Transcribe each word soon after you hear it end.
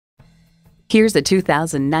Here's a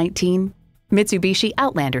 2019 Mitsubishi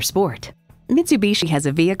Outlander Sport. Mitsubishi has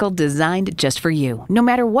a vehicle designed just for you, no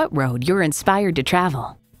matter what road you're inspired to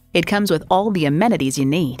travel. It comes with all the amenities you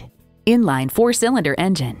need. Inline 4-cylinder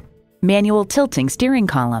engine, manual tilting steering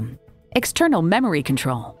column, external memory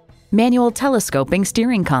control, manual telescoping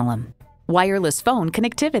steering column, wireless phone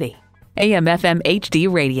connectivity, AM/FM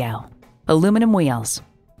HD radio, aluminum wheels,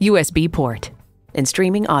 USB port, and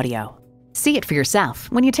streaming audio. See it for yourself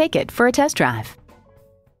when you take it for a test drive.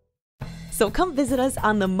 So come visit us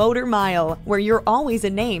on the Motor Mile, where you're always a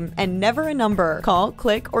name and never a number. Call,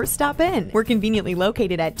 click, or stop in. We're conveniently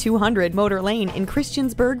located at 200 Motor Lane in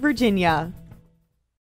Christiansburg, Virginia.